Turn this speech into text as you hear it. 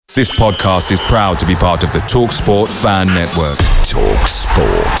This podcast is proud to be part of the TalkSport Fan Network.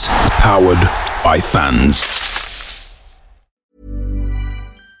 TalkSport. Powered by fans.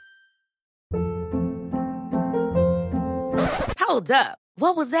 Hold up.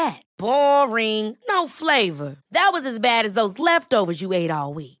 What was that? Boring. No flavor. That was as bad as those leftovers you ate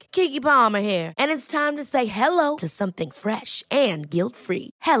all week. Keke Palmer here. And it's time to say hello to something fresh and guilt-free.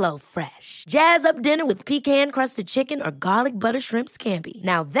 Hello Fresh. Jazz up dinner with pecan-crusted chicken or garlic butter shrimp scampi.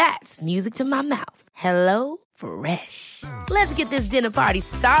 Now that's music to my mouth. Hello Fresh. Let's get this dinner party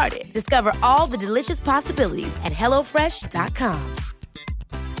started. Discover all the delicious possibilities at hellofresh.com.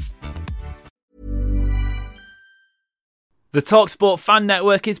 The TalkSport Fan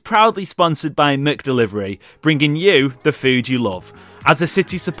Network is proudly sponsored by McDelivery, bringing you the food you love. As a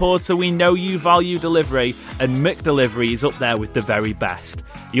City supporter, we know you value delivery, and McDelivery is up there with the very best.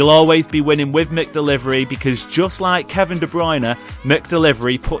 You'll always be winning with McDelivery because just like Kevin De Bruyne,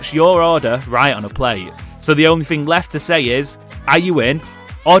 McDelivery puts your order right on a plate. So the only thing left to say is, are you in?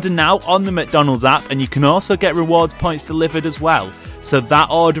 Order now on the McDonald's app, and you can also get rewards points delivered as well. So that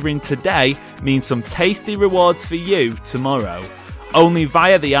ordering today means some tasty rewards for you tomorrow. Only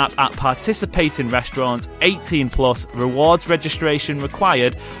via the app at participating restaurants. 18 plus. Rewards registration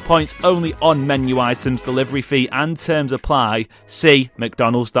required. Points only on menu items. Delivery fee and terms apply. See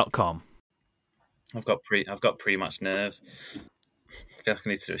mcdonalds.com. I've got pre-match nerves. I feel like I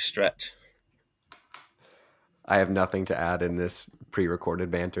need to do a stretch. I have nothing to add in this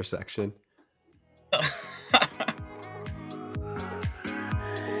pre-recorded banter section.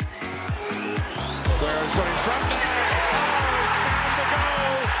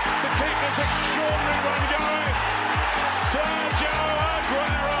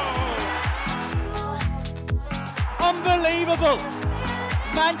 Unbelievable!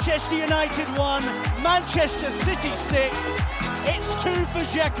 Manchester United 1, Manchester City 6. It's 2 for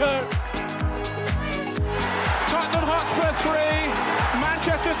Dzeko. Tottenham Hotspur 3,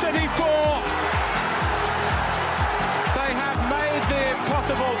 Manchester City 4. They have made the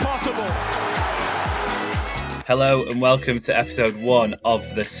impossible possible. Hello and welcome to episode 1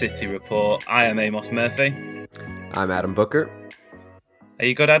 of the City Report. I am Amos Murphy. I'm Adam Booker. Are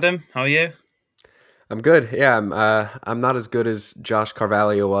you good, Adam? How are you? I'm good. Yeah, I'm not as good as Josh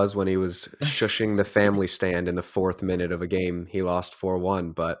Carvalho was when he was shushing the family stand in the 4th minute of a game he lost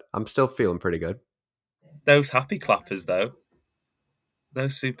 4-1, but I'm still feeling pretty good. Those happy clappers, though.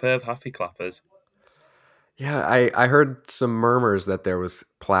 Those superb happy clappers. Yeah, I heard some murmurs that there was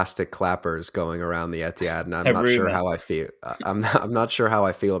plastic clappers going around the Etihad, and I'm not sure how I feel. I'm not sure how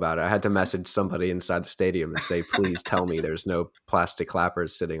I feel about it. I had to message somebody inside the stadium and say, please tell me there's no plastic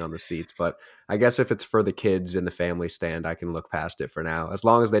clappers sitting on the seats. But I guess if it's for the kids in the family stand, I can look past it for now, as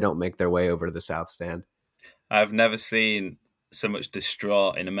long as they don't make their way over to the south stand. I've never seen so much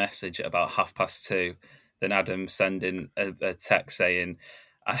distraught in a message at about 2:30 than Adam sending a text saying,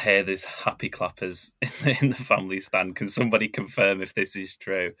 I hear there's happy clappers in the family stand. Can somebody confirm if this is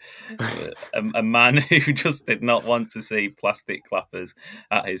true? A man who just did not want to see plastic clappers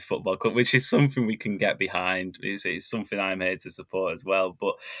at his football club, which is something we can get behind. It's something I'm here to support as well.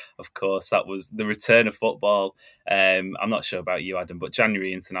 But of course, that was the return of football. I'm not sure about you, Adam, but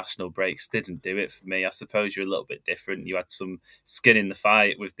January international breaks didn't do it for me. I suppose you're a little bit different. You had some skin in the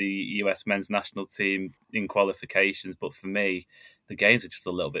fight with the US men's national team in qualifications. But for me, the games are just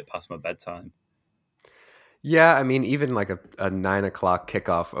a little bit past my bedtime. Yeah, I mean, even like a 9 o'clock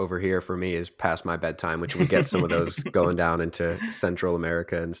kickoff over here for me is past my bedtime, which we get some of those going down into Central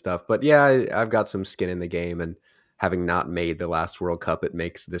America and stuff. But yeah, I've got some skin in the game, and having not made the last World Cup, it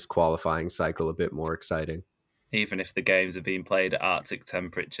makes this qualifying cycle a bit more exciting. Even if the games are being played at Arctic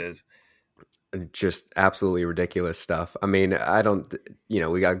temperatures. Just absolutely ridiculous stuff. I mean, we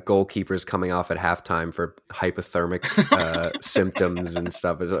got goalkeepers coming off at halftime for hypothermic symptoms and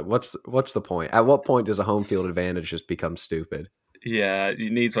stuff. What's the point? At what point does a home field advantage just become stupid? Yeah, he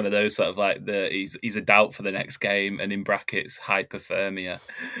needs one of those sort of like he's a doubt for the next game, and in brackets hypothermia.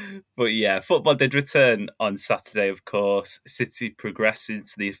 But yeah, football did return on Saturday, of course. City progressing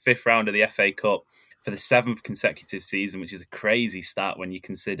to the 5th round of the FA Cup for the 7th consecutive season, which is a crazy stat when you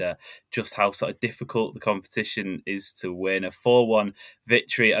consider just how sort of difficult the competition is to win. A 4-1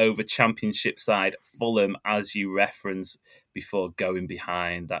 victory over Championship side Fulham, as you reference, before going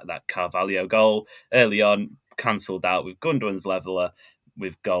behind that Carvalho goal early on, cancelled out with Gundogan's leveller,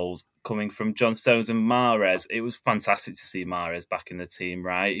 with goals coming from John Stones and Mahrez. It was fantastic to see Mahrez back in the team,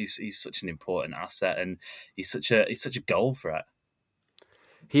 right? He's such an important asset, and he's such a goal threat.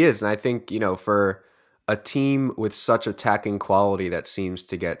 He is, and I think, for a team with such attacking quality that seems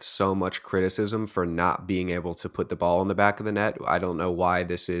to get so much criticism for not being able to put the ball in the back of the net. I don't know why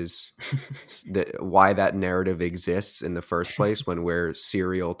this is why that narrative exists in the first place when we're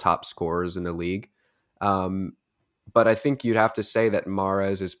serial top scorers in the league. But I think you'd have to say that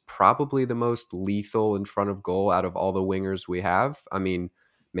Mahrez is probably the most lethal in front of goal out of all the wingers we have. I mean,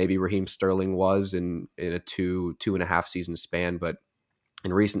 maybe Raheem Sterling was in a two and a half season span, but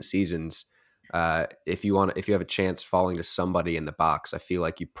in recent seasons, if you have a chance falling to somebody in the box, I feel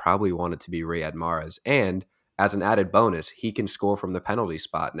like you probably want it to be Riyad Mahrez. And as an added bonus, he can score from the penalty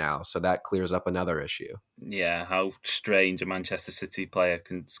spot now, so that clears up another issue. Yeah, how strange a Manchester City player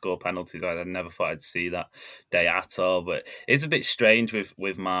can score penalties. I never thought I'd see that day at all. But it's a bit strange with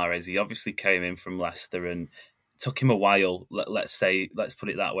Mahrez. He obviously came in from Leicester and took him a while, let's put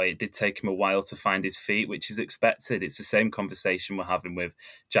it that way. It did take him a while to find his feet, which is expected. It's the same conversation we're having with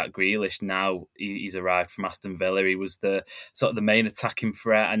Jack Grealish now. He's arrived from Aston Villa. He was the sort of the main attacking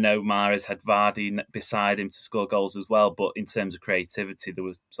threat. I know Mahrez had Vardy beside him to score goals as well, but in terms of creativity, there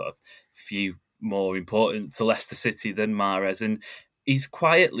was sort of few more important to Leicester City than Mahrez. And he's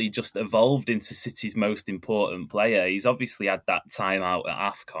quietly just evolved into City's most important player. He's obviously had that time out at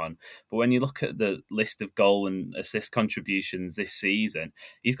AFCON, but when you look at the list of goal and assist contributions this season,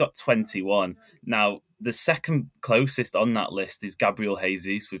 he's got 21. Now, the second closest on that list is Gabriel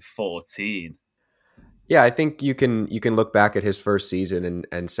Jesus with 14. Yeah, I think you can look back at his first season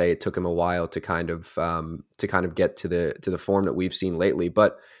and say it took him a while to kind of get to the form that we've seen lately.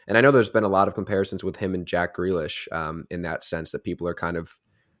 And I know there's been a lot of comparisons with him and Jack Grealish in that sense, that people are kind of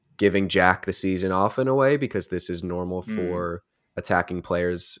giving Jack the season off in a way because this is normal for attacking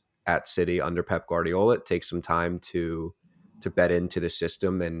players at City under Pep Guardiola. It takes some time to bed into the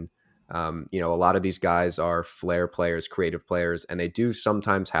system, and a lot of these guys are flair players, creative players, and they do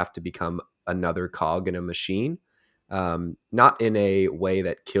sometimes have to become another cog in a machine, not in a way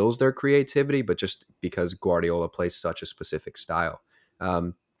that kills their creativity, but just because Guardiola plays such a specific style. I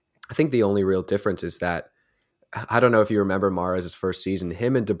think the only real difference is that, I don't know if you remember Mahrez's first season,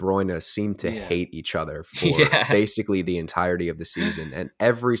 him and De Bruyne seemed to hate each other for basically the entirety of the season. And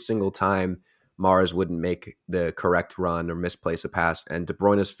every single time Mahrez wouldn't make the correct run or misplace a pass, and De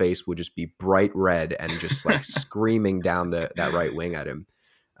Bruyne's face would just be bright red and just like screaming down that right wing at him.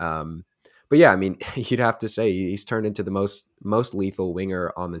 But yeah, I mean, you'd have to say he's turned into the most lethal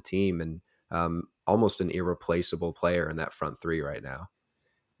winger on the team, and almost an irreplaceable player in that front three right now.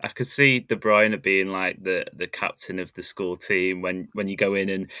 I could see De Bruyne being like the captain of the school team when you go in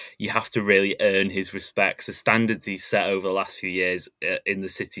and you have to really earn his respects. The standards he's set over the last few years in the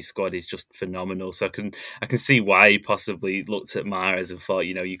City squad is just phenomenal. So I can see why he possibly looked at Mahrez and thought,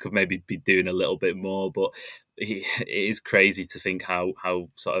 you could maybe be doing a little bit more. But it is crazy to think how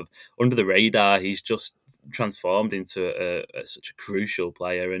sort of under the radar he's just transformed into such a crucial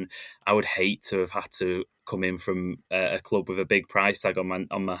player. And I would hate to have had to come in from a club with a big price tag on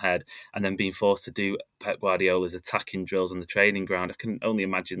my head and then being forced to do Pep Guardiola's attacking drills on the training ground. I can only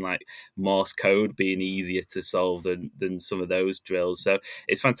imagine like Morse code being easier to solve than some of those drills. So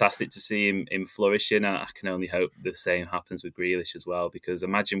it's fantastic to see him flourishing. I can only hope the same happens with Grealish as well, because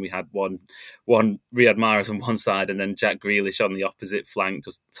imagine we had one Riyad Mahrez on one side and then Jack Grealish on the opposite flank,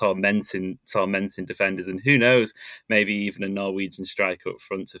 just tormenting defenders, and who knows, maybe even a Norwegian striker up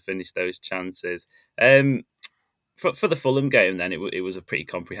front to finish those chances. For the Fulham game, then it was a pretty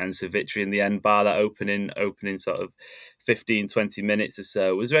comprehensive victory in the end, bar that opening sort of 15-20 minutes or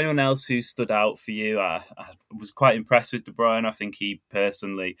so. Was there anyone else who stood out for you? I was quite impressed with De Bruyne. I think he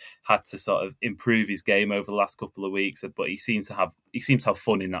personally had to sort of improve his game over the last couple of weeks, but he seemed to have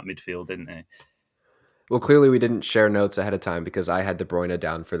fun in that midfield, didn't he? Well, clearly we didn't share notes ahead of time because I had De Bruyne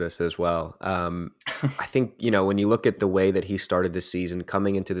down for this as well. I think, when you look at the way that he started this season,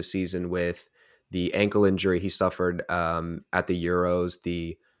 coming into the season with the ankle injury he suffered at the Euros,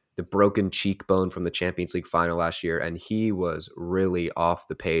 the broken cheekbone from the Champions League final last year, and he was really off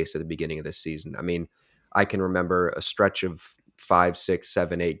the pace at the beginning of this season. I mean, I can remember a stretch of 5, 6,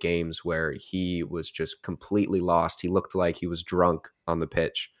 7, 8 games where he was just completely lost. He looked like he was drunk on the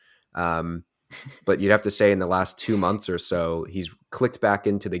pitch. But you'd have to say in the last 2 months or so, he's clicked back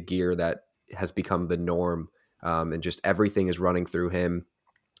into the gear that has become the norm, and just everything is running through him.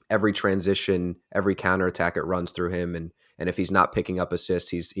 Every transition, every counterattack, it runs through him. And if he's not picking up assists,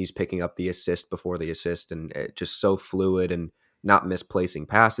 he's picking up the assist before the assist, and it just so fluid and not misplacing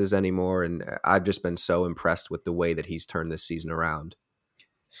passes anymore. And I've just been so impressed with the way that he's turned this season around.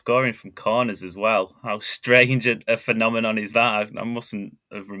 scoring from corners as well. How strange a phenomenon is that? I mustn't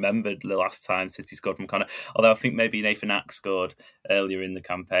have remembered the last time City scored from corner, although I think maybe Nathan Ake scored earlier in the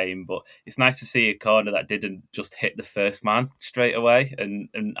campaign. But it's nice to see a corner that didn't just hit the first man straight away and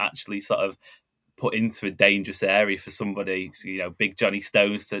actually sort of put into a dangerous area for somebody, big Johnny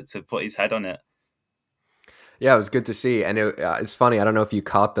Stones to put his head on it. Yeah, it was good to see, and it's funny. I don't know if you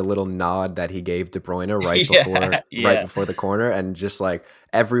caught the little nod that he gave De Bruyne right before the corner, and just like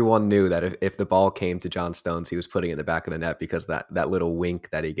everyone knew that if the ball came to John Stones, he was putting it in the back of the net because that little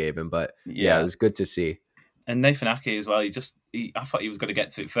wink that he gave him. But yeah, it was good to see. And Nathan Ake as well. I thought he was going to get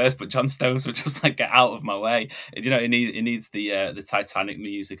to it first, but John Stones would just like get out of my way. He needs the Titanic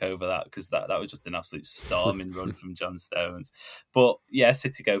music over that, because that was just an absolute storming run from John Stones. But yeah,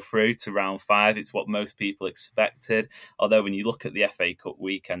 City go through to round 5. It's what most people expected. Although when you look at the FA Cup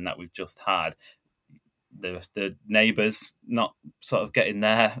weekend that we've just had, the neighbours not sort of getting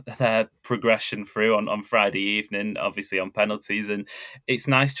their progression through on Friday evening, obviously on penalties, and it's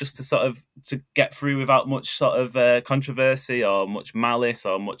nice just to get through without much sort of controversy or much malice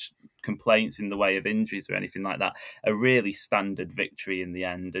or much complaints in the way of injuries or anything like that. A really standard victory in the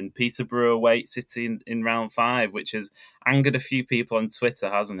end, and Peterborough await City in round 5, which has angered a few people on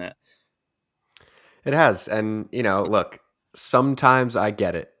Twitter, hasn't it? It has, and look, sometimes I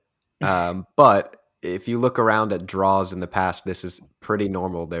get it, but if you look around at draws in the past, this is pretty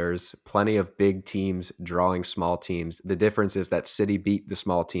normal. There's plenty of big teams drawing small teams. The difference is that City beat the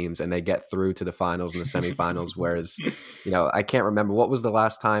small teams and they get through to the finals and the semifinals. Whereas, I can't remember what was the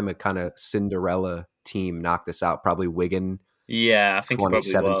last time a kind of Cinderella team knocked us out. Probably Wigan. Yeah, I think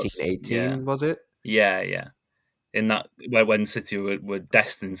 2017-18 was it? Yeah. In that, when City were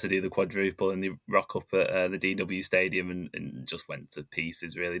destined to do the quadruple, and they rock up at the DW Stadium and just went to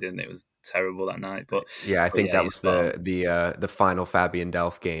pieces, really, didn't it? It was terrible that night. But yeah, I think that was the final Fabian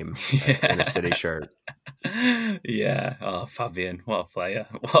Delph game in a City shirt. Yeah. Oh, Fabian, what a player.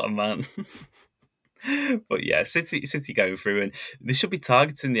 What a man. But yeah, City going through, and they should be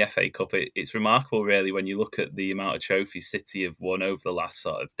targeting the FA Cup. It's remarkable, really, when you look at the amount of trophies City have won over the last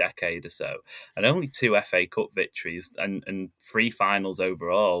sort of decade or so, and only 2 FA Cup victories and 3 finals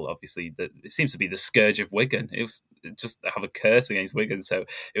overall. Obviously, it seems to be the scourge of Wigan. It was just have a curse against Wigan, so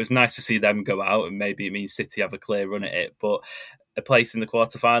it was nice to see them go out, and maybe it means City have a clear run at it. But a place in the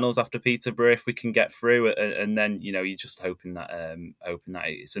quarterfinals after Peterborough, if we can get through, and then you're just hoping that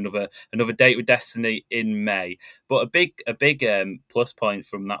it's another date with destiny in May. But a big plus point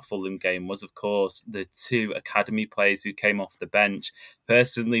from that Fulham game was, of course, the 2 academy players who came off the bench.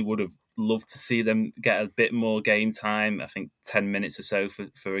 Personally, would have loved to see them get a bit more game time. I think 10 minutes or so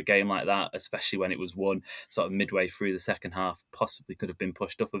for a game like that, especially when it was won sort of midway through the second half, possibly could have been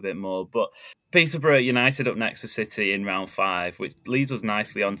pushed up a bit more. But Peterborough United up next for City in round 5, which leads us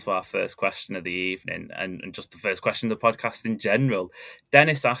nicely on to our first question of the evening, and just the first question of the podcast in general.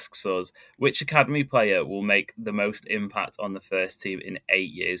 Dennis asks us, which academy player will make the most impact on the first team in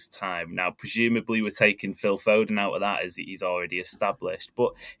 8 years' time? Now, presumably we're taking Phil Foden out of that, as he's already established.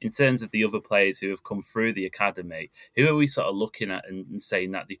 But in terms of the other players who have come through the academy, who are we sort of looking at and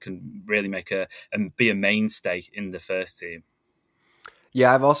saying that they can really make and be a mainstay in the first team?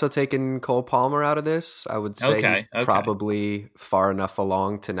 Yeah, I've also taken Cole Palmer out of this. I would say he's probably far enough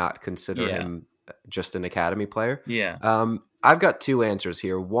along to not consider him just an academy player. Yeah. I've got 2 answers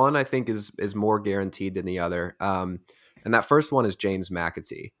here. One I think is more guaranteed than the other. And that first one is James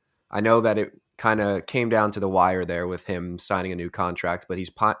McAtee. I know that it kind of came down to the wire there with him signing a new contract, but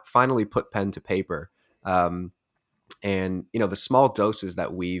he's finally put pen to paper. And, the small doses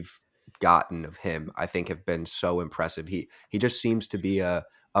that we've gotten of him, I think, have been so impressive. He just seems to be a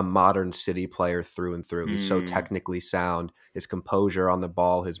modern City player through and through. He's so technically sound. His composure on the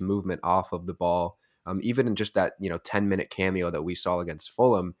ball, his movement off of the ball, even in just that 10-minute cameo that we saw against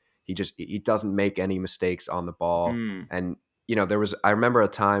Fulham, he doesn't make any mistakes on the ball. And I remember a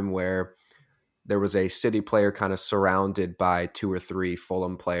time where there was a City player kind of surrounded by 2 or 3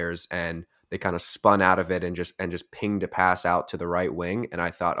 Fulham players, and they kind of spun out of it and just pinged a pass out to the right wing. And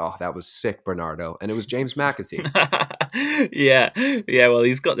I thought, oh, that was sick, Bernardo. And it was James McAtee. Yeah. Well,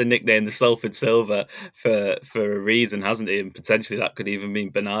 he's got the nickname the Salford Silva for a reason, hasn't he? And potentially that could even mean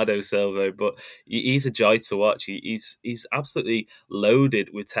Bernardo Silva. But he's a joy to watch. He's absolutely loaded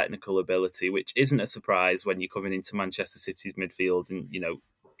with technical ability, which isn't a surprise when you're coming into Manchester City's midfield. And,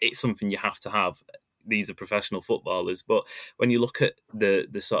 it's something you have to have these are professional footballers. But when you look at the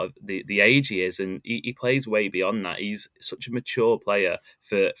sort of the age he is, and he plays way beyond that. He's such a mature player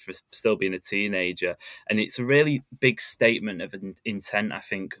for still being a teenager, and it's a really big statement of intent, I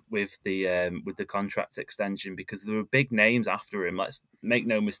think, with the contract extension, because there were big names after him. Let's make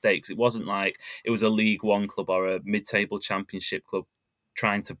no mistakes, it wasn't like it was a League One club or a mid-table Championship club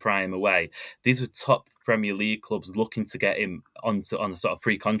trying to pry him away. These were top Premier League clubs looking to get him on a sort of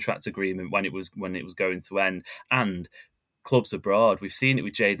pre-contract agreement when it was going to end, and clubs abroad. We've seen it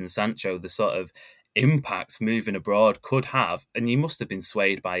with Jadon Sancho, the sort of impact moving abroad could have, and you must have been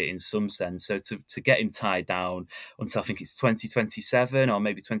swayed by it in some sense. So to get him tied down until I think it's 2027 or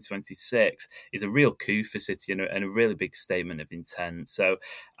maybe 2026 is a real coup for City and a really big statement of intent. So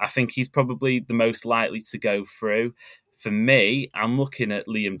I think he's probably the most likely to go through. For me, I'm looking at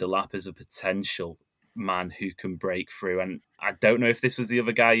Liam Delap as a potential man who can break through. And I don't know if this was the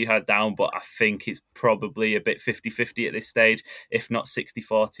other guy you had down, but I think it's probably a bit 50-50 at this stage, if not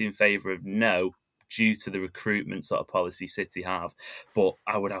 60-40 in favour of no, due to the recruitment sort of policy City have. But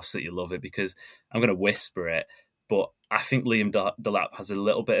I would absolutely love it, because I'm going to whisper it, but I think Liam Delap has a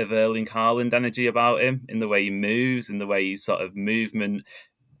little bit of Erling Haaland energy about him in the way he moves, in the way he's sort of movement,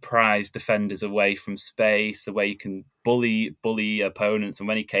 pries defenders away from space, the way he can bully opponents. And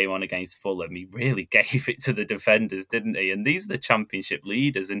when he came on against Fulham, he really gave it to the defenders, didn't he? And these are the Championship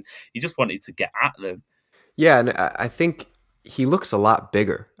leaders, and he just wanted to get at them. Yeah, and I think he looks a lot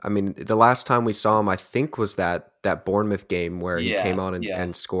bigger. I mean, the last time we saw him, I think, was that Bournemouth game where he came on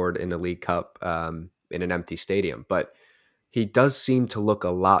and scored in the League Cup in an empty stadium. But he does seem to look a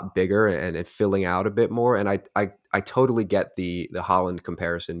lot bigger and filling out a bit more. And I totally get the Haaland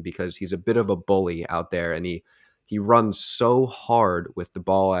comparison, because he's a bit of a bully out there, and he runs so hard with the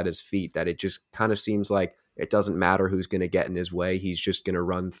ball at his feet that it just kind of seems like it doesn't matter who's going to get in his way. He's just going to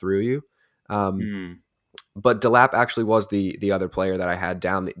run through you. But Delap actually was the other player that I had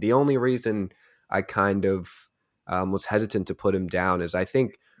down. The only reason I kind of was hesitant to put him down is I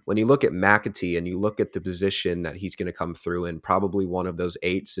think when you look at McAtee and you look at the position that he's going to come through in, probably one of those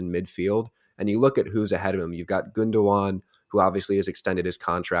eights in midfield, and you look at who's ahead of him, you've got Gundogan, who obviously has extended his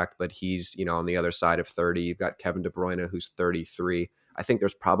contract, but he's, on the other side of 30. You've got Kevin De Bruyne, who's 33. I think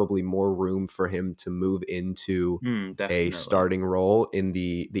there's probably more room for him to move into a starting role in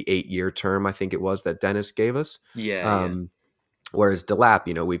the 8-year term, I think it was, that Dennis gave us. Whereas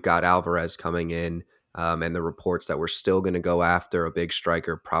Delap, we've got Alvarez coming in, and the reports that we're still going to go after a big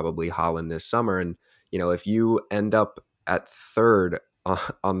striker, probably Haaland this summer. And, if you end up at third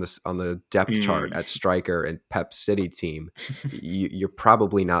on the depth chart at striker and Pep's City team, you're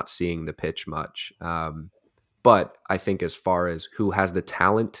probably not seeing the pitch much. But I think as far as who has the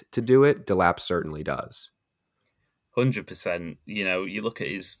talent to do it, Delap certainly does. 100%. You look at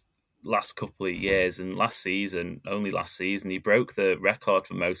his last couple of years, and only last season, he broke the record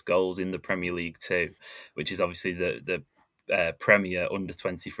for most goals in the Premier League too, which is obviously the Premier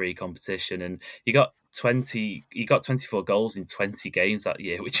under-23 competition, and he got 24 goals in 20 games that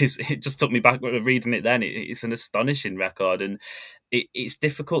year, it just took me back when reading it then. It's an astonishing record, and it's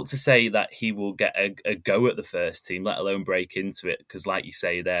difficult to say that he will get a go at the first team, let alone break into it, because like you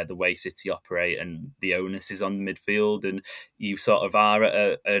say there, the way City operate and the onus is on the midfield, and you sort of are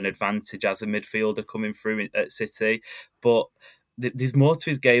at an advantage as a midfielder coming through at City. But there's more to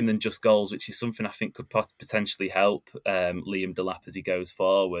his game than just goals, which is something I think could potentially help Liam Delap as he goes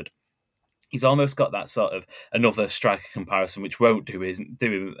forward. He's almost got that sort of another striker comparison, which won't do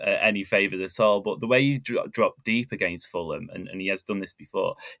him any favours at all. But the way he dropped deep against Fulham, and he has done this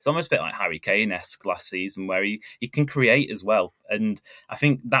before, it's almost a bit like Harry Kane-esque last season, where he can create as well. And I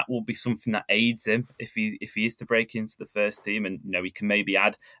think that will be something that aids him if he is to break into the first team. And he can maybe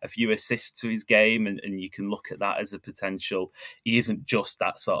add a few assists to his game, and you can look at that as a potential. He isn't just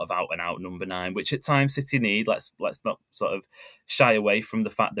that sort of out-and-out number 9, which at times City need. Let's not sort of shy away from the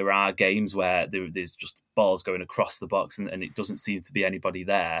fact there are games where there's just balls going across the box and it doesn't seem to be anybody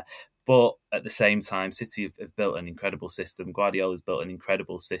there. But at the same time, City have built an incredible system. Guardiola's built an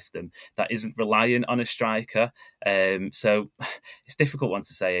incredible system that isn't reliant on a striker. So it's a difficult one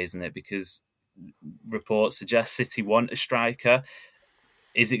to say, isn't it? Because reports suggest City want a striker.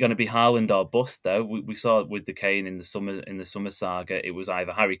 Is it going to be Haaland or bust, though? We saw with the Kane in the summer saga, it was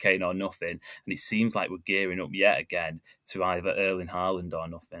either Harry Kane or nothing. And it seems like we're gearing up yet again to either Erling Haaland or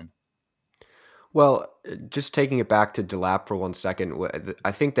nothing. Well, just taking it back to Delap for 1 second,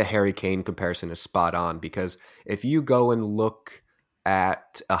 I think the Harry Kane comparison is spot on, because if you go and look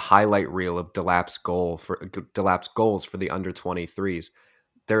at a highlight reel of Delap's goals for the under-23s,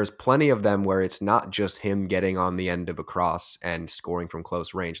 there's plenty of them where it's not just him getting on the end of a cross and scoring from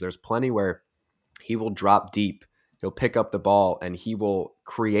close range. There's plenty where he will drop deep. He'll pick up the ball and he will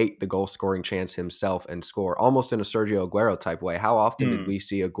create the goal scoring chance himself and score, almost in a Sergio Aguero type way. How often did we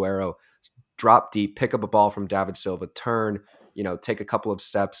see Aguero drop deep, pick up a ball from David Silva, turn, take a couple of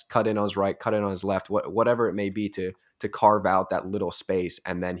steps, cut in on his right, cut in on his left, whatever it may be to carve out that little space,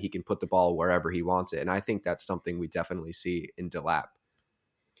 and then he can put the ball wherever he wants it. And I think that's something we definitely see in Delap.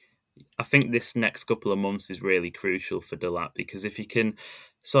 I think this next couple of months is really crucial for Delap, because if he can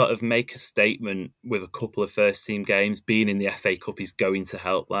sort of make a statement with a couple of first team games, being in the FA Cup is going to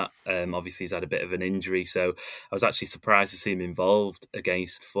help that. Obviously, he's had a bit of an injury, so I was actually surprised to see him involved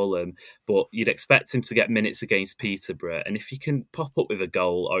against Fulham. But you'd expect him to get minutes against Peterborough, and if he can pop up with a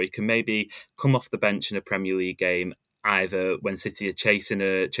goal, or he can maybe come off the bench in a Premier League game, either when City are chasing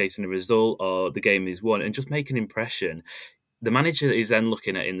a result or the game is won, and just make an impression, the manager is then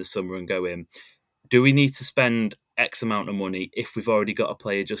looking at it in the summer and going, do we need to spend X amount of money if we've already got a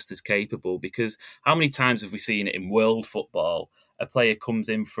player just as capable? Because how many times have we seen it in world football? A player comes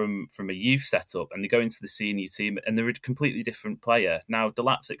in from a youth setup and they go into the senior team and they're a completely different player. Now,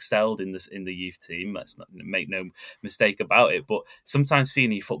 Delap's excelled in the youth team. Let's not make no mistake about it. But sometimes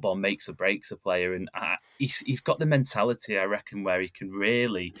senior football makes or breaks a player, and he's got the mentality, I reckon, where he can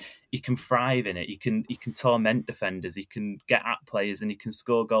thrive in it. He can torment defenders. He can get at players, and he can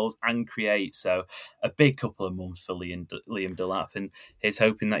score goals and create. So a big couple of months for Liam Delap, and he's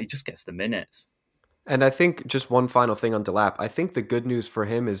hoping that he just gets the minutes. And I think just one final thing on Delap, I think the good news for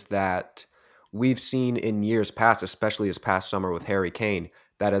him is that we've seen in years past, especially this past summer with Harry Kane,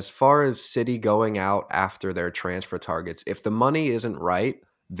 that as far as City going out after their transfer targets, if the money isn't right,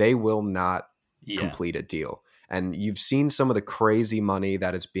 they will not complete a deal. And you've seen some of the crazy money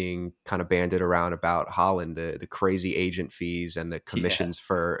that is being kind of banded around about Haaland, the crazy agent fees and the commissions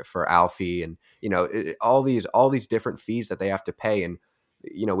for Alfie, and all these different fees that they have to pay. And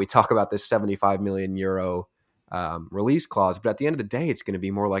we talk about this 75 million euro release clause, but at the end of the day, it's going to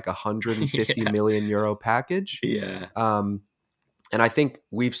be more like 150 million euro package. Yeah. And I think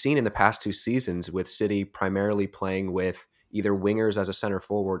we've seen in the past 2 seasons with City primarily playing with either wingers as a center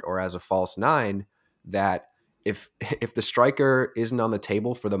forward or as a false 9, that if the striker isn't on the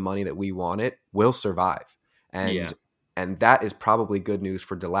table for the money that we want it, we'll survive. And that is probably good news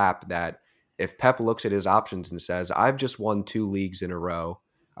for Delap, that if Pep looks at his options and says, I've just won 2 leagues in a row,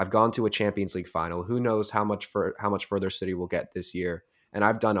 I've gone to a Champions League final, who knows how much further City will get this year, and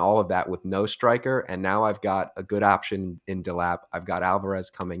I've done all of that with no striker, and now I've got a good option in Delap, I've got Alvarez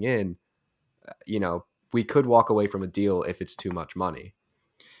coming in, we could walk away from a deal if it's too much money.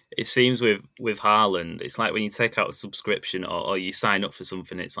 It seems with Haaland, it's like when you take out a subscription or you sign up for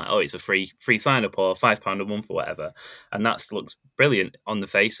something, it's like, oh, it's a free sign up or £5 a month or whatever. And that looks brilliant on the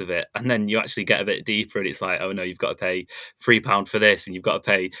face of it. And then you actually get a bit deeper and it's like, oh no, you've got to pay £3 for this and you've got to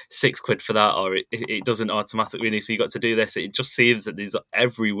pay £6 for that, or it doesn't automatically renew, so you've got to do this. It just seems that there's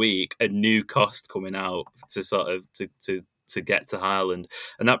every week a new cost coming out to sort of to get to Haaland.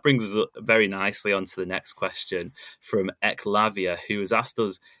 And that brings us very nicely onto the next question from Eklavia, who has asked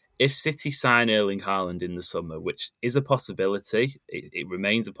us, if City sign Erling Haaland in the summer, which is a possibility, it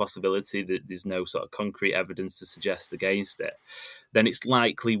remains a possibility, that there's no sort of concrete evidence to suggest against it, then it's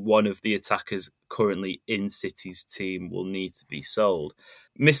likely one of the attackers currently in City's team will need to be sold.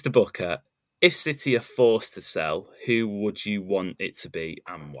 Mr. Booker, if City are forced to sell, who would you want it to be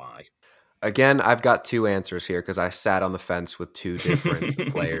and why? Again, I've got 2 answers here because I sat on the fence with 2 different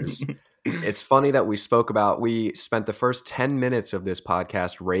players. It's funny that we spent the first 10 minutes of this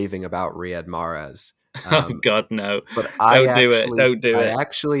podcast raving about Riyad Mahrez. Oh God, no. But Don't do it. I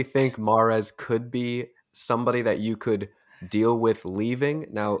actually think Mahrez could be somebody that you could deal with leaving.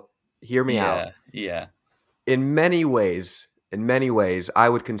 Now, hear me out. Yeah. In many ways, I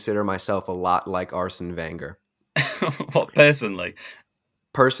would consider myself a lot like Arsene Wenger. What, personally?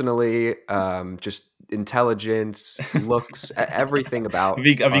 Personally, just intelligence, looks, everything about. Have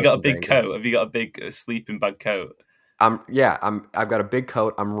you got a big coat? Have you got a big sleeping bag coat? I've got a big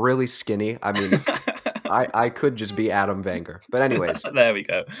coat. I'm really skinny. I mean, I could just be Adam Wenger. But anyways, there we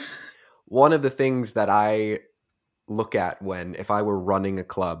go. One of the things that I look at if I were running a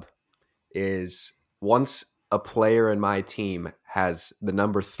club is, once a player in my team has the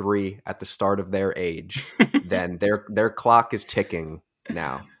number 3 at the start of their age, then their clock is ticking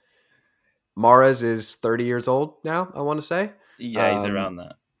now. Mahrez is 30 years old now, I want to say. Yeah, he's around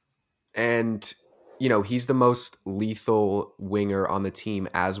that. And, he's the most lethal winger on the team,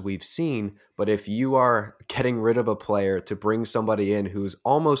 as we've seen. But if you are getting rid of a player to bring somebody in who's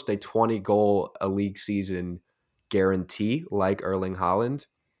almost a 20-goal a league season guarantee, like Erling Haaland,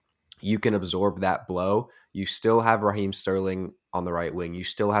 you can absorb that blow. You still have Raheem Sterling on the right wing. You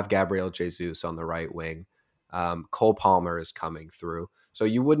still have Gabriel Jesus on the right wing. Cole Palmer is coming through. So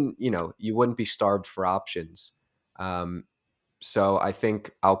you wouldn't be starved for options. So I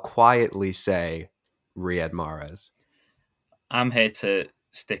think I'll quietly say Riyad Mahrez. I'm here to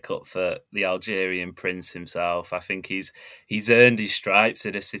stick up for the Algerian prince himself. I think he's earned his stripes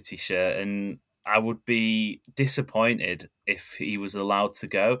in a City shirt, and I would be disappointed if he was allowed to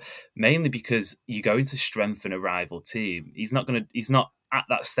go, mainly because you're going to strengthen a rival team. He's not at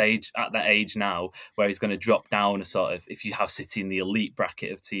that stage, at that age now, where he's going to drop down a sort of, if you have City in the elite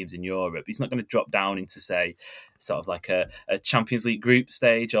bracket of teams in Europe, he's not going to drop down into, say, sort of like a Champions League group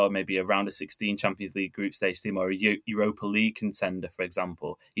stage, or maybe a round of 16 Champions League group stage team, or a Europa League contender, for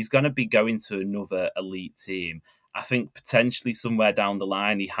example. He's going to be going to another elite team. I think potentially somewhere down the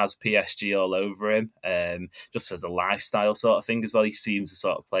line he has PSG all over him, just as a lifestyle sort of thing as well. He seems the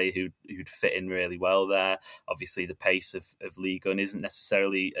sort of player who'd fit in really well there. Obviously, the pace of Ligue 1 isn't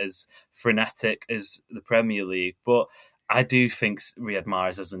necessarily as frenetic as the Premier League, but I do think Riyad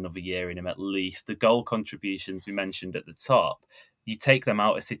Mahrez has another year in him at least. The goal contributions we mentioned at the top, you take them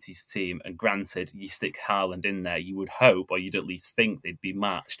out of City's team, and granted, you stick Haaland in there, you would hope, or you'd at least think they'd be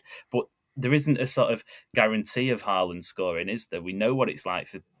matched. But there isn't a sort of guarantee of Haaland scoring, is there? We know what it's like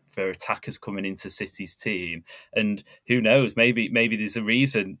for attackers coming into City's team, and who knows, maybe there's a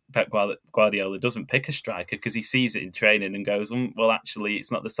reason Pep Guardiola doesn't pick a striker, because he sees it in training and goes, well, actually,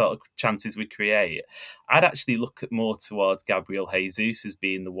 it's not the sort of chances we create. I'd actually look more towards Gabriel Jesus as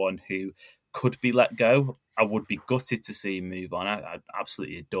being the one who could be let go. I would be gutted to see him move on. I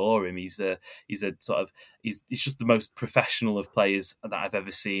absolutely adore him. He's just the most professional of players that I've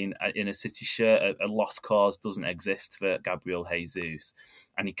ever seen in a City shirt. A lost cause doesn't exist for Gabriel Jesus,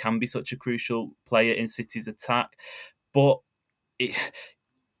 and he can be such a crucial player in City's attack. But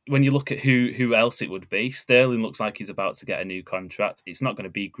when you look at who else it would be, Sterling looks like he's about to get a new contract. It's not going to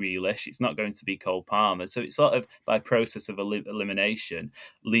be Grealish. It's not going to be Cole Palmer. So it's sort of, by process of elimination,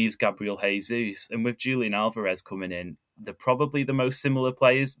 leaves Gabriel Jesus. And with Julian Alvarez coming in, they're probably the most similar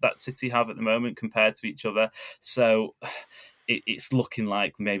players that City have at the moment compared to each other. So it's looking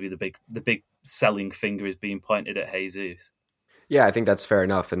like maybe the big selling finger is being pointed at Jesus. Yeah, I think that's fair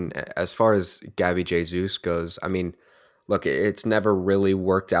enough. And as far as Gabby Jesus goes, I mean, look, it's never really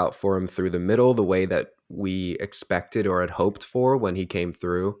worked out for him through the middle the way that we expected or had hoped for when he came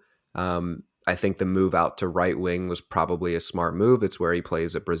through. I think the move out to right wing was probably a smart move. It's where he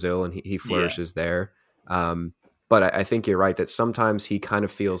plays at Brazil, and he flourishes there. But I think you're right that sometimes he kind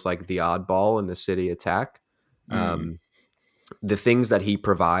of feels like the oddball in the City attack. The things that he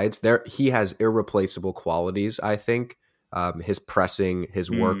provides, he has irreplaceable qualities, I think. His pressing,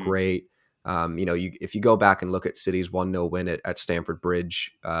 his work rate. If you go back and look at City's 1-0 win at Stamford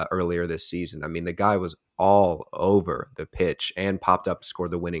Bridge earlier this season, I mean, the guy was all over the pitch and popped up to score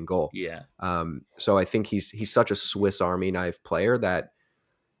the winning goal. Yeah. So I think he's such a Swiss Army knife player that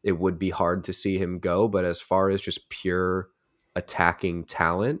it would be hard to see him go. But as far as just pure attacking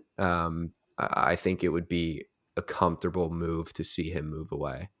talent, I think it would be a comfortable move to see him move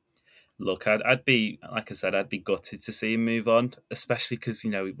away. Look, I'd be, like I said, I'd be gutted to see him move on, especially because,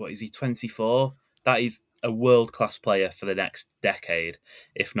 what is he, 24? That is a world-class player for the next decade,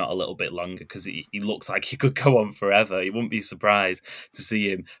 if not a little bit longer, because he looks like he could go on forever. You wouldn't be surprised to see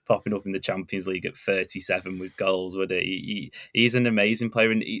him popping up in the Champions League at 37 with goals, would it? He's an amazing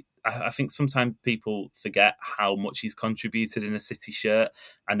player, and I think sometimes people forget how much he's contributed in a City shirt.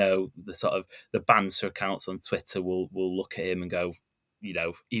 I know the banter accounts on Twitter will look at him and go,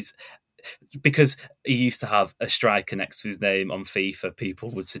 he's... Because he used to have a striker next to his name on FIFA, people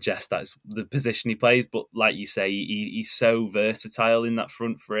would suggest that's the position he plays. But like you say, he's so versatile in that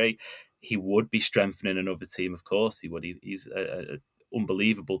front three. He would be strengthening another team, of course he would. He's an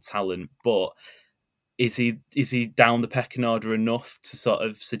unbelievable talent. But is he down the pecking order enough to sort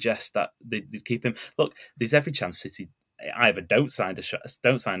of suggest that they'd keep him? Look, there's every chance City either don't sign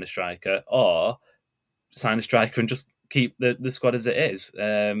a striker, or sign a striker and just keep the squad as it is.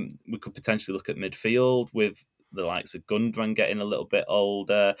 We could potentially look at midfield with the likes of Gundogan getting a little bit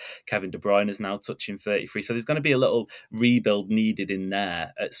older. Kevin De Bruyne is now touching 33. So there's going to be a little rebuild needed in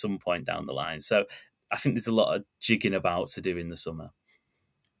there at some point down the line. So I think there's a lot of jigging about to do in the summer.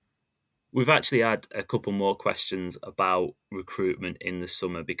 We've actually had a couple more questions about recruitment in the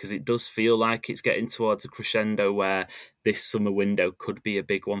summer, because it does feel like it's getting towards a crescendo where this summer window could be a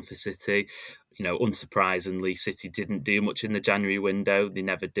big one for City. Unsurprisingly, City didn't do much in the January window. They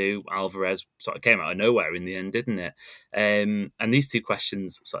never do. Alvarez sort of came out of nowhere in the end, didn't it? And these two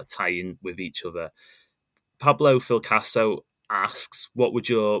questions sort of tie in with each other. Pablo Filcasso asks, what would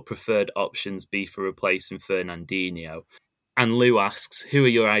your preferred options be for replacing Fernandinho? And Lou asks, who are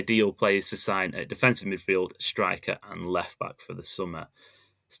your ideal players to sign at defensive midfield, striker and left back for the summer?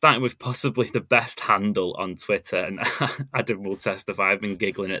 Starting with possibly the best handle on Twitter, and Adam will testify, I've been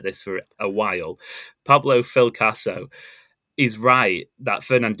giggling at this for a while. Pablo Filcasso is right that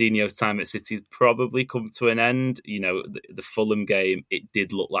Fernandinho's time at City has probably come to an end. You know, the Fulham game, it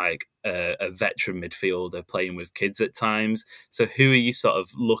did look like a veteran midfielder playing with kids at times. So who are you sort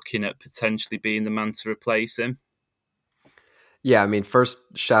of looking at potentially being the man to replace him? Yeah, I mean, first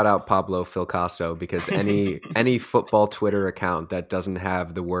shout out Pablo Filcasso, because any football Twitter account that doesn't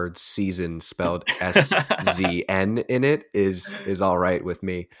have the word season spelled SZN in it is all right with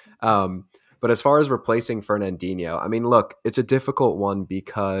me. But as far as replacing Fernandinho, I mean, look, it's a difficult one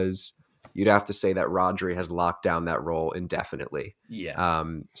because you'd have to say that Rodri has locked down that role indefinitely. Yeah.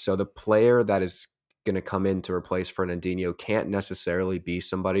 So the player that is going to come in to replace Fernandinho can't necessarily be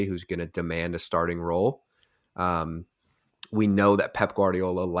somebody who's going to demand a starting role. We know that Pep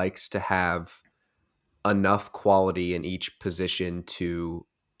Guardiola likes to have enough quality in each position to,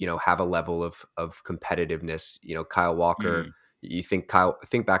 you know, have a level of competitiveness. You know, Kyle Walker, you think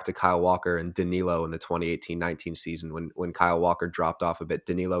back to Kyle Walker and Danilo in the 2018-19 season when Kyle Walker dropped off a bit.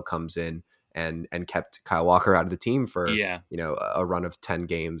 Danilo comes in and kept Kyle Walker out of the team for, you know, a run of 10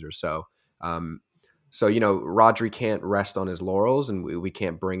 games or so. So, you know, Rodri can't rest on his laurels, and we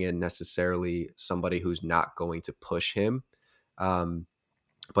can't bring in necessarily somebody who's not going to push him.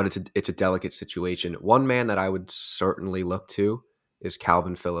 But it's a delicate situation. One man that I would certainly look to is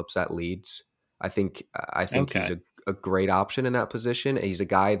Calvin Phillips at Leeds. I think he's a great option in that position. He's a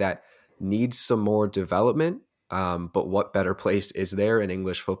guy that needs some more development. But what better place is there in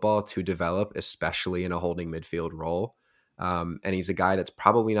English football to develop, especially in a holding midfield role? And he's a guy that's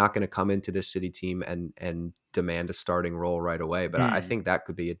probably not going to come into this City team and demand a starting role right away. But I think that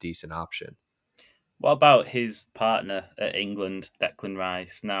could be a decent option. What about his partner at England, Declan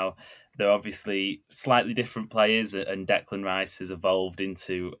Rice? Now, they're obviously slightly different players, and Declan Rice has evolved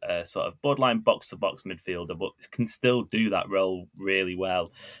into a sort of borderline box-to-box midfielder, but can still do that role really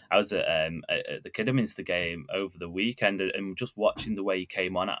well. I was at the Kidderminster game over the weekend and just watching the way he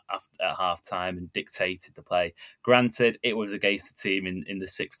came on at half-time and dictated the play. Granted, it was against a team in the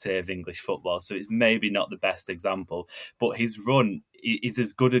sixth tier of English football, so it's maybe not the best example, but his run is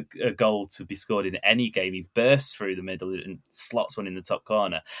as good a goal to be scored in any game. He bursts through the middle and slots one in the top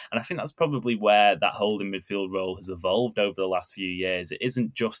corner. And I think that's probably where that holding midfield role has evolved over the last few years. It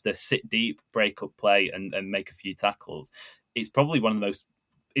isn't just a sit deep, break up play and make a few tackles. It's probably one of the most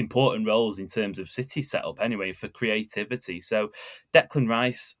important roles in terms of City setup anyway, for creativity. So Declan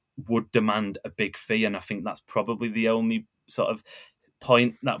Rice would demand a big fee, and I think that's probably the only sort of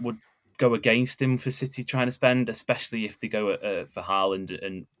point that would go against him for City trying to spend, especially if they go for Haaland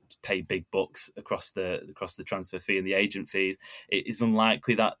and pay big bucks across the transfer fee and the agent fees. It is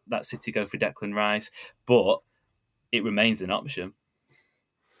unlikely that City go for Declan Rice, but it remains an option.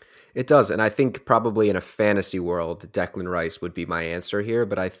 It does, and I think probably in a fantasy world, Declan Rice would be my answer here.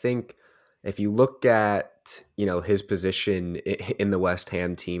 But I think if you look at, you know, his position in the West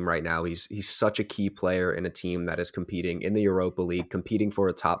Ham team right now, he's such a key player in a team that is competing in the Europa League, competing for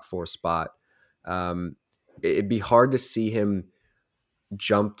a top 4 spot. It'd be hard to see him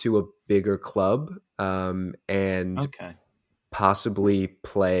jump to a bigger club and possibly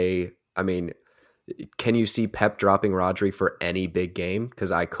play. I mean, can you see Pep dropping Rodri for any big game?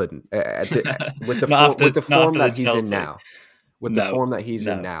 Because I couldn't with the form that he's in now. With the form that he's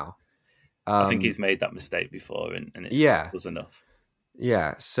in now. I think he's made that mistake before, and it was enough.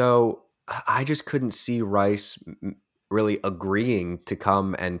 Yeah, so I just couldn't see Rice really agreeing to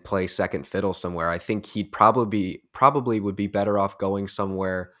come and play second fiddle somewhere. I think he'd probably would be better off going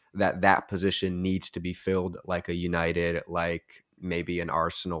somewhere that position needs to be filled, like a United, like maybe an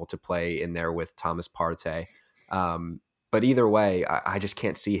Arsenal, to play in there with Thomas Partey. But either way, I just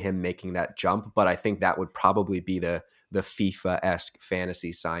can't see him making that jump. But I think that would probably be the FIFA-esque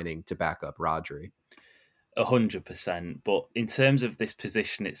fantasy signing to back up Rodri. 100%. But in terms of this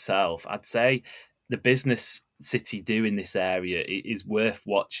position itself, I'd say the business City do in this area is worth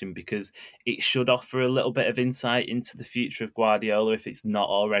watching, because it should offer a little bit of insight into the future of Guardiola, if it's not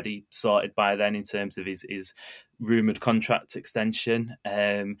already sorted by then, in terms of his rumoured contract extension.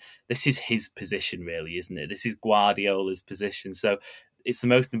 This is his position, really, isn't it? This is Guardiola's position. So it's the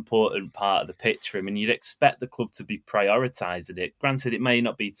most important part of the pitch for him, and you'd expect the club to be prioritising it. Granted, it may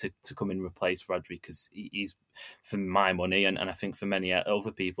not be to come and replace Rodri, because he's, for my money, and I think for many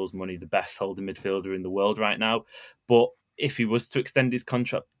other people's money, the best holding midfielder in the world right now. But if he was to extend his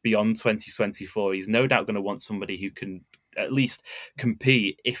contract beyond 2024, he's no doubt going to want somebody who can at least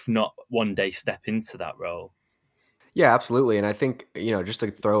compete, if not one day step into that role. Yeah, absolutely. And I think, just to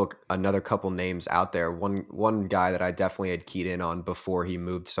throw another couple names out there, one guy that I definitely had keyed in on before he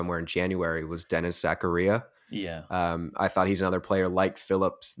moved somewhere in January was Dennis Zakaria. Yeah. I thought he's another player like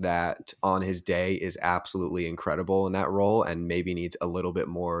Phillips that on his day is absolutely incredible in that role and maybe needs a little bit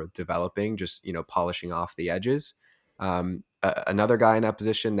more developing, just, polishing off the edges. Another guy in that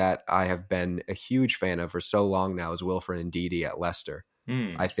position that I have been a huge fan of for so long now is Wilfred Ndidi at Leicester.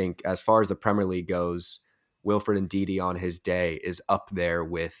 I think as far as the Premier League goes, Wilfred Ndidi on his day is up there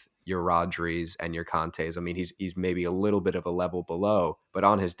with your Rodris and your Contes. I mean, he's maybe a little bit of a level below, but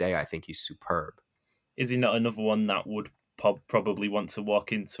on his day, I think he's superb. Is he not another one that would probably want to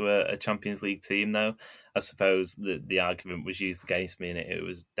walk into a Champions League team, though? I suppose the argument was used against me, and it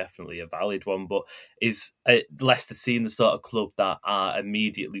was definitely a valid one. But is Leicester seen the sort of club that are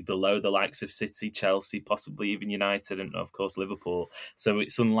immediately below the likes of City, Chelsea, possibly even United, and of course Liverpool? So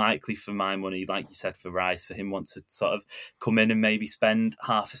it's unlikely for my money, like you said, for Rice, for him want to sort of come in and maybe spend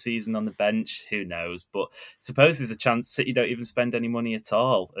half a season on the bench. Who knows? But suppose there's a chance City don't even spend any money at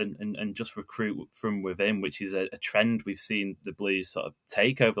all and just recruit from within, which is a trend we've seen the Blues sort of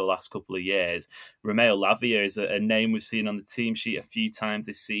take over the last couple of years. Romeo Lavia is a name we've seen on the team sheet a few times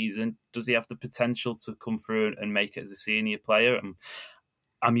this season. Does he have the potential to come through and make it as a senior player?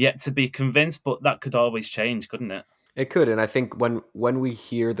 I'm yet to be convinced, but that could always change, couldn't it? It could, and I think when we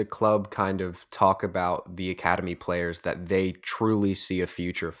hear the club kind of talk about the academy players that they truly see a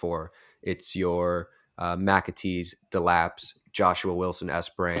future for, it's your McAtees, Delaps, Joshua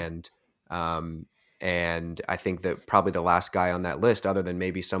Wilson-Esperand, and I think that probably the last guy on that list, other than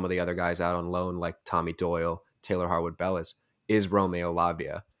maybe some of the other guys out on loan like Tommy Doyle, Taylor Harwood-Bellis, is Romeo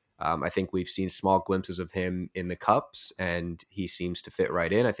Lavia. I think we've seen small glimpses of him in the Cups, and he seems to fit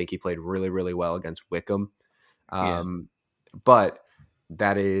right in. I think he played really, really well against Wickham. But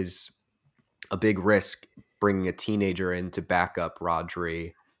that is a big risk, bringing a teenager in to back up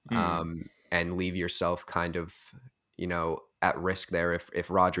Rodri and leave yourself kind of, at risk there if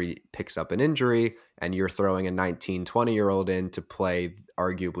Rodri picks up an injury and you're throwing a 19, 20-year-old in to play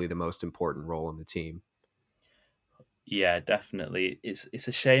arguably the most important role in the team. Yeah, definitely. It's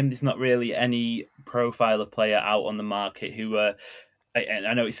a shame there's not really any profiler player out on the market who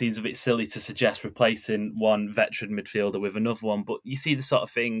I know it seems a bit silly to suggest replacing one veteran midfielder with another one, but you see the sort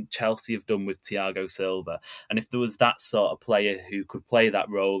of thing Chelsea have done with Thiago Silva. And if there was that sort of player who could play that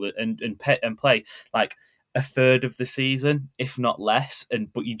role and play like a third of the season, if not less,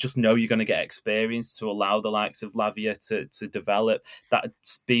 but you just know you're going to get experience to allow the likes of Lavia to develop, that'd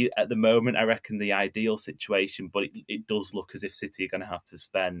be at the moment, I reckon, the ideal situation, but it does look as if City are going to have to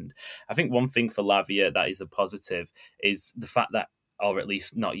spend. I think one thing for Lavia that is a positive is the fact that, or at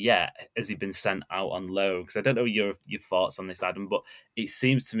least not yet, has he been sent out on loan? Because I don't know your thoughts on this, Adam, but it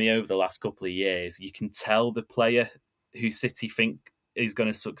seems to me over the last couple of years, you can tell the player who City think is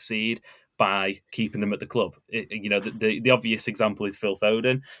going to succeed by keeping them at the club. The obvious example is Phil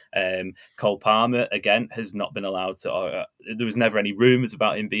Foden. Cole Palmer, again, has not been allowed to, or there was never any rumours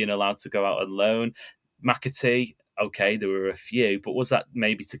about him being allowed to go out on loan. McAtee, okay, there were a few, but was that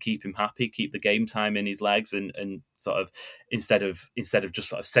maybe to keep him happy, keep the game time in his legs, and sort of instead of just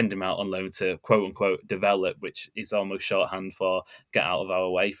sort of send him out on loan to quote unquote develop, which is almost shorthand for get out of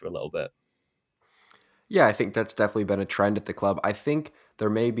our way for a little bit? Yeah, I think that's definitely been a trend at the club. I think there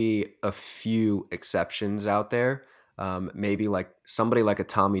may be a few exceptions out there. Maybe like somebody like a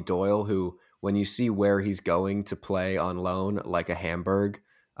Tommy Doyle, who when you see where he's going to play on loan, like a Hamburg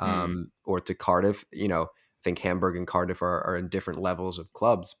or to Cardiff, I think Hamburg and Cardiff are in different levels of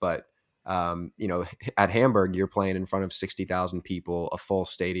clubs. But, at Hamburg, you're playing in front of 60,000 people, a full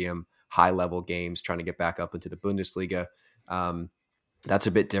stadium, high-level games, trying to get back up into the Bundesliga. That's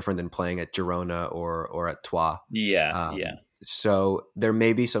a bit different than playing at Girona or at Troyes. Yeah. So there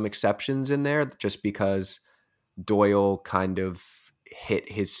may be some exceptions in there just because Doyle kind of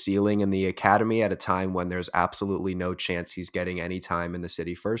hit his ceiling in the academy at a time when there's absolutely no chance he's getting any time in the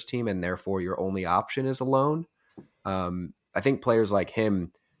City first team, and therefore your only option is a loan. I think players like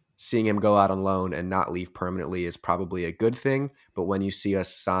him, seeing him go out on loan and not leave permanently is probably a good thing. But when you see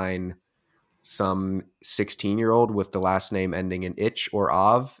us sign some 16-year-old with the last name ending in Ich or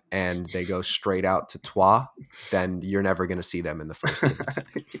Av, and they go straight out to Troyes, then you're never going to see them in the first team.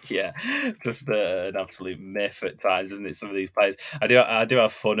 Yeah, just an absolute myth at times, isn't it? Some of these players. I do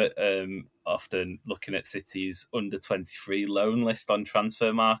have fun at often looking at City's under-23 loan list on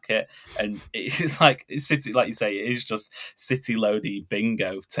Transfer Market, and it's like City, like you say, it is just City loading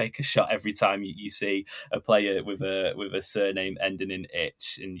bingo. Take a shot every time you see a player with a surname ending in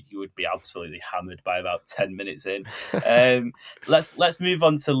itch, and you would be absolutely hammered by about 10 minutes in. Let's move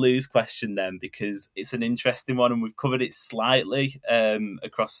on to Lou's question then, because it's an interesting one, and we've covered it slightly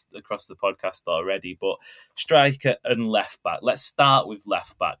across the podcast already. But striker and left back. Let's start with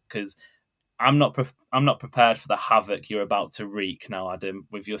left back, because I'm not prepared for the havoc you're about to wreak now, Adam,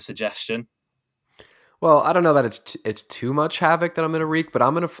 with your suggestion. Well, I don't know that it's too much havoc that I'm going to wreak, but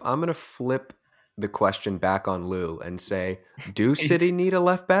I'm going to flip the question back on Lou and say, do City need a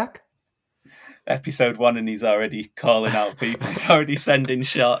left back? Episode 1 and he's already calling out people. He's already sending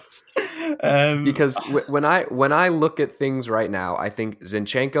shots. Because when I look at things right now, I think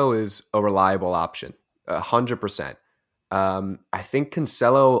Zinchenko is a reliable option, 100%. I think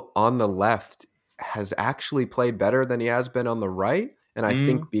Cancelo on the left has actually played better than he has been on the right. And I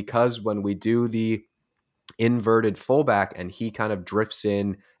think because when we do the inverted fullback and he kind of drifts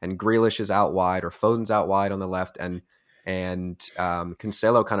in and Grealish is out wide or Foden's out wide on the left and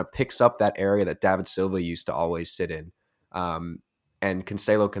Cancelo kind of picks up that area that David Silva used to always sit in. And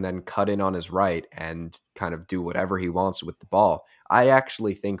Cancelo can then cut in on his right and kind of do whatever he wants with the ball. I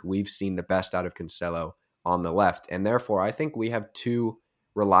actually think we've seen the best out of Cancelo on the left. And therefore, I think we have two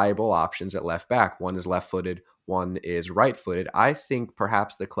reliable options at left back. One is left-footed, one is right-footed. I think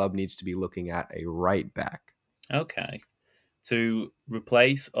perhaps the club needs to be looking at a right back. Okay. To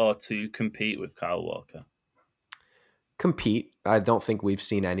replace or to compete with Kyle Walker? Compete. I don't think we've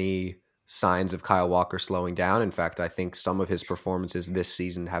seen any signs of Kyle Walker slowing down. In fact, I think some of his performances this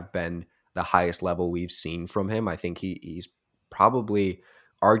season have been the highest level we've seen from him. I think he's probably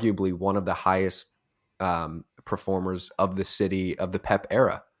arguably one of the highest performers of the City of the Pep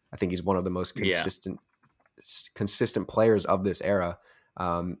era. I think he's one of the most consistent players of this era.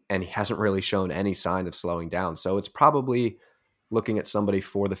 And he hasn't really shown any sign of slowing down. So it's probably looking at somebody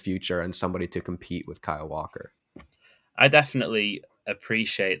for the future and somebody to compete with Kyle Walker. I definitely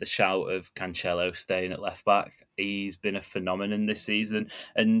appreciate the shout of Cancelo staying at left back. He's been a phenomenon this season.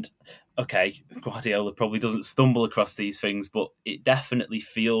 And okay, Guardiola probably doesn't stumble across these things, but it definitely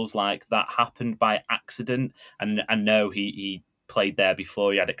feels like that happened by accident. And I know he played there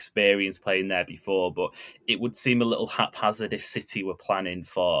before, he had experience playing there before, but it would seem a little haphazard if City were planning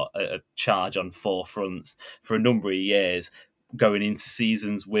for a charge on 4 fronts for a number of years, going into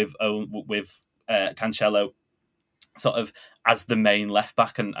seasons with Cancelo sort of as the main left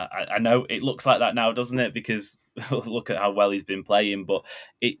back. And I know it looks like that now, doesn't it? Because look at how well he's been playing, but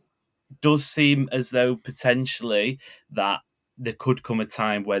it does seem as though potentially that there could come a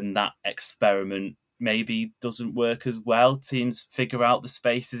time when that experiment maybe doesn't work as well. Teams figure out the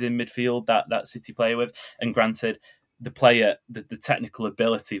spaces in midfield that City play with. And granted, the player, the technical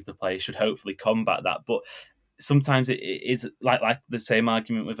ability of the player should hopefully combat that. But sometimes it is like the same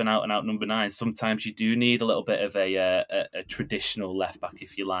argument with an out-and-out number 9. Sometimes you do need a little bit of a traditional left-back,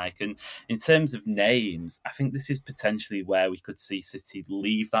 if you like. And in terms of names, I think this is potentially where we could see City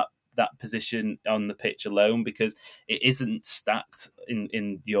leave that position on the pitch alone, because it isn't stacked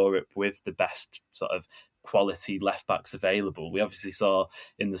in Europe with the best sort of quality left-backs available. We obviously saw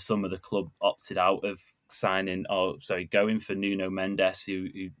in the summer the club opted out of going for Nuno Mendes, who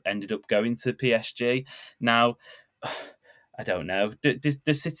ended up going to PSG. Now, I don't know.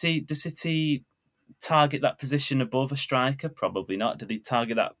 Does City target that position above a striker? Probably not. Do they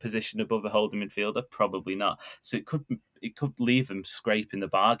target that position above a holding midfielder? Probably not. So it could leave them scraping the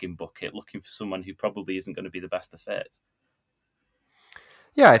bargain bucket, looking for someone who probably isn't going to be the best of fits.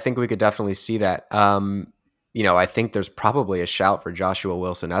 Yeah, I think we could definitely see that. I think there's probably a shout for Joshua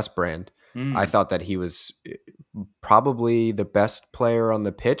Wilson-Esperand. I thought that he was probably the best player on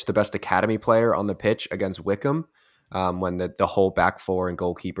the pitch, the best academy player on the pitch against Wickham, when the whole back four and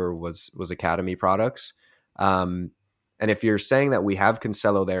goalkeeper was academy products. And if you're saying that we have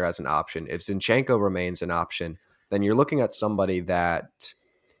Cancelo there as an option, if Zinchenko remains an option, then you're looking at somebody that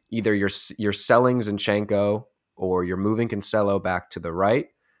either you're selling Zinchenko or you're moving Cancelo back to the right.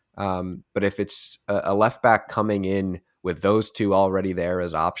 But if it's a left back coming in with those two already there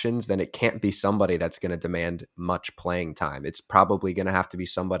as options, then it can't be somebody that's going to demand much playing time. It's probably going to have to be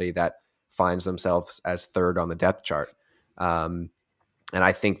somebody that finds themselves as third on the depth chart. And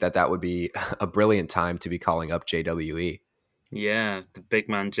I think that would be a brilliant time to be calling up JWE. Yeah, the big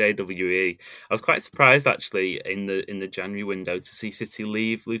man JWE. I was quite surprised actually in the January window to see City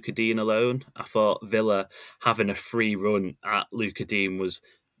leave Lucas Digne alone. I thought Villa having a free run at Lucas Digne was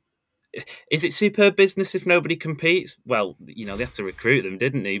is it superb business if nobody competes? Well, they had to recruit them,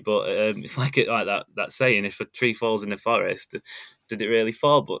 didn't he? But it's like that saying, if a tree falls in the forest, did it really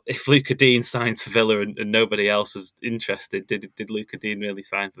fall? But if Lucas Digne signs for Villa and nobody else was interested, did Lucas Digne really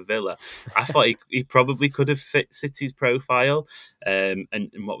sign for Villa? I thought he probably could have fit City's profile. And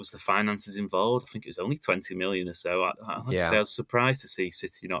what was the finances involved? I think it was only 20 million or so. I was surprised to see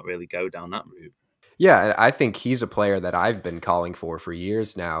City not really go down that route. Yeah, I think he's a player that I've been calling for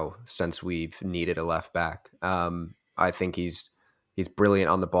years now since we've needed a left back. I think he's brilliant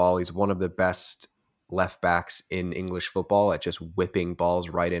on the ball. He's one of the best left backs in English football at just whipping balls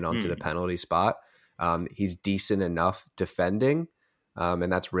right in onto the penalty spot. He's decent enough defending,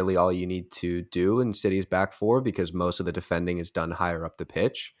 and that's really all you need to do in City's back four because most of the defending is done higher up the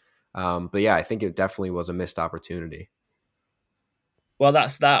pitch. But yeah, I think it definitely was a missed opportunity. Well,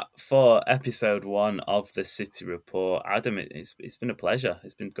 that's that for episode 1 of the City Report. Adam, it's been a pleasure.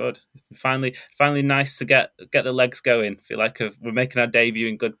 It's been good. It's been finally nice to get the legs going. Feel like we're making our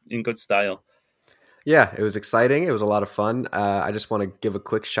debut in good style. Yeah, it was exciting. It was a lot of fun. I just want to give a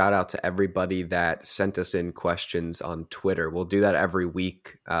quick shout out to everybody that sent us in questions on Twitter. We'll do that every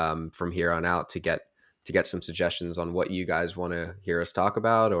week from here on out to get some suggestions on what you guys want to hear us talk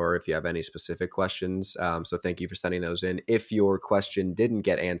about, or if you have any specific questions. So thank you for sending those in. If your question didn't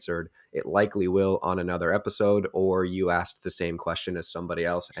get answered, it likely will on another episode, or you asked the same question as somebody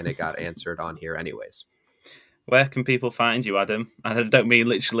else and it got answered on here anyways. Where can people find you, Adam? And I don't mean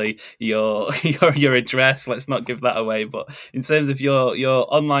literally your address. Let's not give that away. But in terms of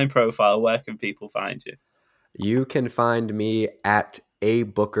your online profile, where can people find you? You can find me at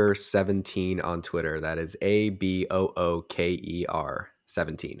abooker17 on Twitter. That is ABOOKER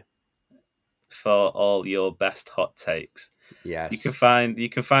 17. For all your best hot takes. Yes. You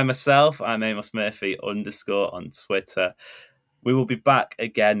can find myself. I'm Amos Murphy _ on Twitter. We will be back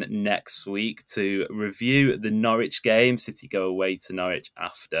again next week to review the Norwich game. City go away to Norwich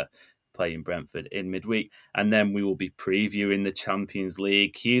after playing Brentford in midweek. And then we will be previewing the Champions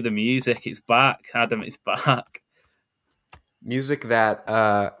League. Cue the music. It's back. Adam, it's back. Music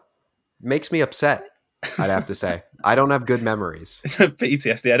that makes me upset, I'd have to say. I don't have good memories.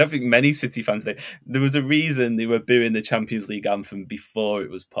 PTSD. I don't think many City fans do. There was a reason they were booing the Champions League anthem before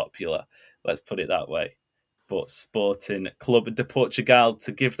it was popular. Let's put it that way. But Sporting Club de Portugal,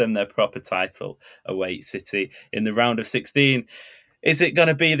 to give them their proper title, await City in the round of 16. Is it going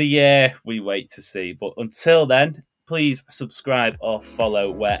to be the year? We wait to see. But until then, please subscribe or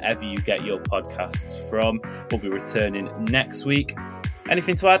follow wherever you get your podcasts from. We'll be returning next week.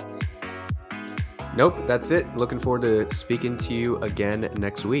 Anything to add? Nope, that's it. Looking forward to speaking to you again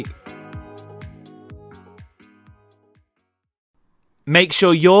next week. Make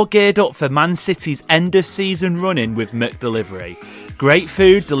sure you're geared up for Man City's end-of-season run-in with McDelivery. Great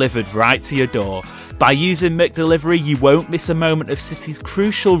food delivered right to your door. By using McDelivery, you won't miss a moment of City's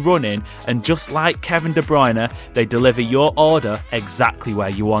crucial run-in, and just like Kevin De Bruyne, they deliver your order exactly where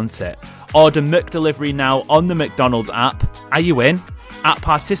you want it. Order McDelivery now on the McDonald's app. Are you in? At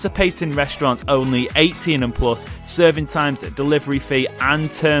participating restaurants only, 18 and plus, serving times, delivery fee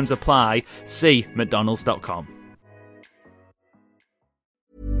and terms apply. See mcdonalds.com.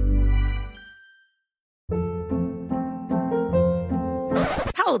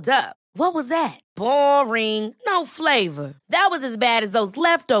 Hold up. What was that? Boring. No flavor. That was as bad as those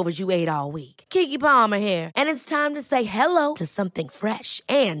leftovers you ate all week. Keke Palmer here. And it's time to say hello to something fresh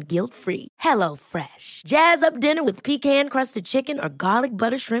and guilt-free. Hello Fresh. Jazz up dinner with pecan-crusted chicken or garlic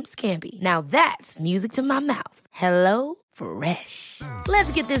butter shrimp scampi. Now that's music to my mouth. Hello Fresh.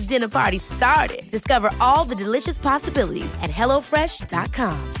 Let's get this dinner party started. Discover all the delicious possibilities at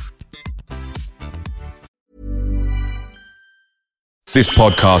HelloFresh.com. This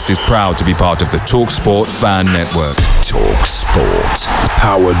podcast is proud to be part of the TalkSport Fan Network. TalkSport.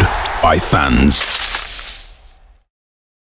 Powered by fans.